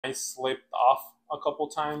I slipped off a couple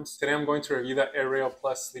times. Today I'm going to review the Airrail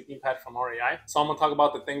Plus sleeping pad from REI. So I'm gonna talk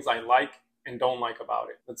about the things I like and don't like about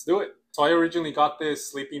it. Let's do it. So I originally got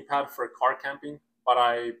this sleeping pad for car camping, but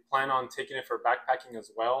I plan on taking it for backpacking as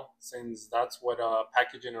well, since that's what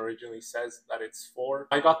packaging originally says that it's for.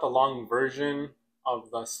 I got the long version of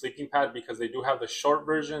the sleeping pad because they do have the short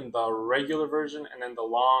version, the regular version, and then the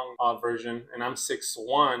long version, and I'm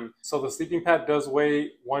 6'1". So the sleeping pad does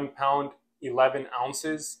weigh 1 pound 11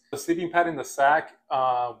 ounces. The sleeping pad in the sack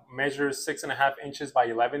measures 6.5 inches by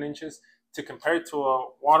 11 inches. To compare it to a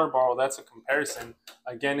water bottle, that's a comparison.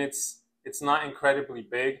 Again, it's not incredibly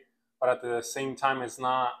big, but at the same time, it's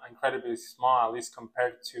not incredibly small, at least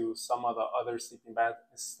compared to some of the other sleeping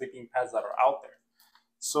pads that are out there.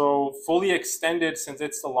 So fully extended, since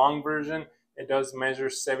it's the long version, it does measure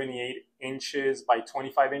 78 inches by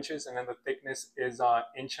 25 inches, and then the thickness is 1.5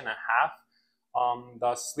 inches.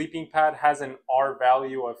 The sleeping pad has an R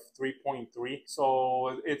value of 3.3,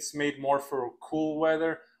 so it's made more for cool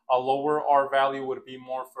weather. A lower R value would be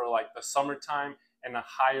more for like the summertime, and a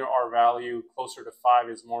higher R value, closer to 5,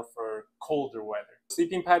 is more for colder weather.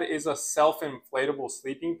 Sleeping pad is a self-inflatable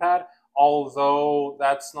sleeping pad, although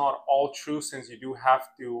that's not all true, since you do have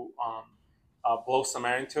to blow some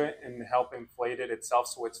air into it and help inflate it itself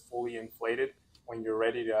so it's fully inflated when you're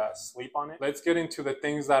ready to sleep on it. Let's get into the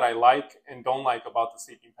things that I like and don't like about the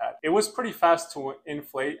sleeping pad. It was pretty fast to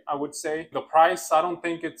inflate, I would say. The price, I don't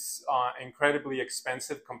think it's incredibly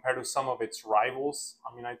expensive compared to some of its rivals.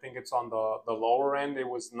 I mean, I think it's on the lower end. It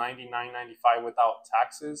was $99.95 without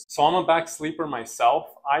taxes. So I'm a back sleeper myself.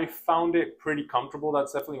 I found it pretty comfortable.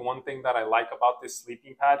 That's definitely one thing that I like about this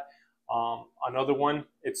sleeping pad. Another one,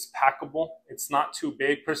 it's packable. It's not too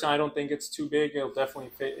big. Personally, I don't think it's too big. It'll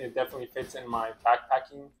definitely fit. It definitely fits in my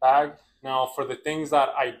backpacking bag. Now, for the things that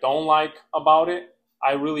I don't like about it,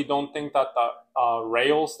 I really don't think that the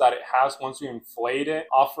rails that it has, once you inflate it,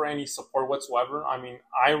 offer any support whatsoever. I mean,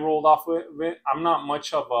 I rolled off with it. I'm not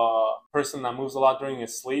much of a person that moves a lot during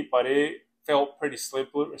his sleep, but it felt pretty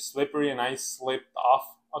slippery, and I slipped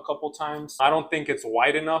off a couple times. I don't think it's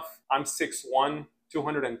wide enough. I'm 6'1",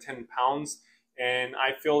 210 pounds, and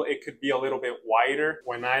I feel it could be a little bit wider.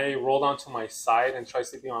 When I rolled onto my side and tried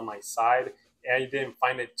sleeping on my side, I didn't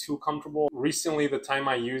find it too comfortable. Recently, the time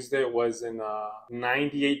I used it was in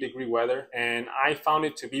 98-degree weather, and I found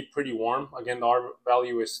it to be pretty warm. Again, the R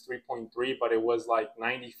value is 3.3, but it was like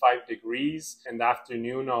 95 degrees in the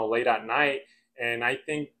afternoon or late at night, and I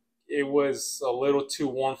think it was a little too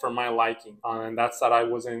warm for my liking. And that's that I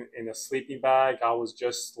wasn't in a sleeping bag. I was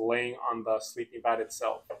just laying on the sleeping pad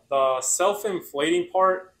itself. The self-inflating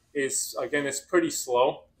part is, again, it's pretty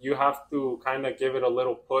slow. You have to kind of give it a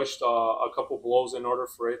little push, a couple blows, in order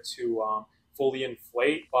for it to fully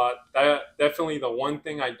inflate. But definitely the one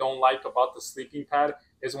thing I don't like about the sleeping pad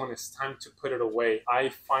is when it's time to put it away. I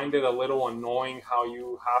find it a little annoying how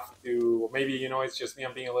you have to, maybe, you know, it's just me,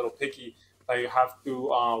 I'm being a little picky, that you have to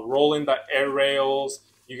roll in the air rails.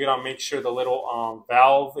 You gotta make sure the little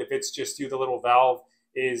valve, if it's just you, the little valve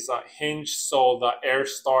is hinged, so the air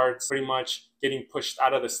starts pretty much getting pushed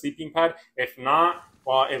out of the sleeping pad. If not,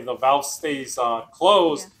 well, if the valve stays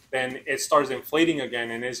closed, then it starts inflating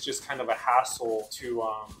again, and it's just kind of a hassle to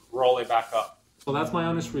roll it back up. So that's my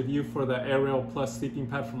honest review for the Airrail Plus sleeping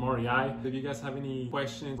pad from REI. If you guys have any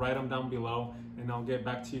questions, write them down below, and I'll get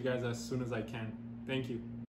back to you guys as soon as I can. Thank you.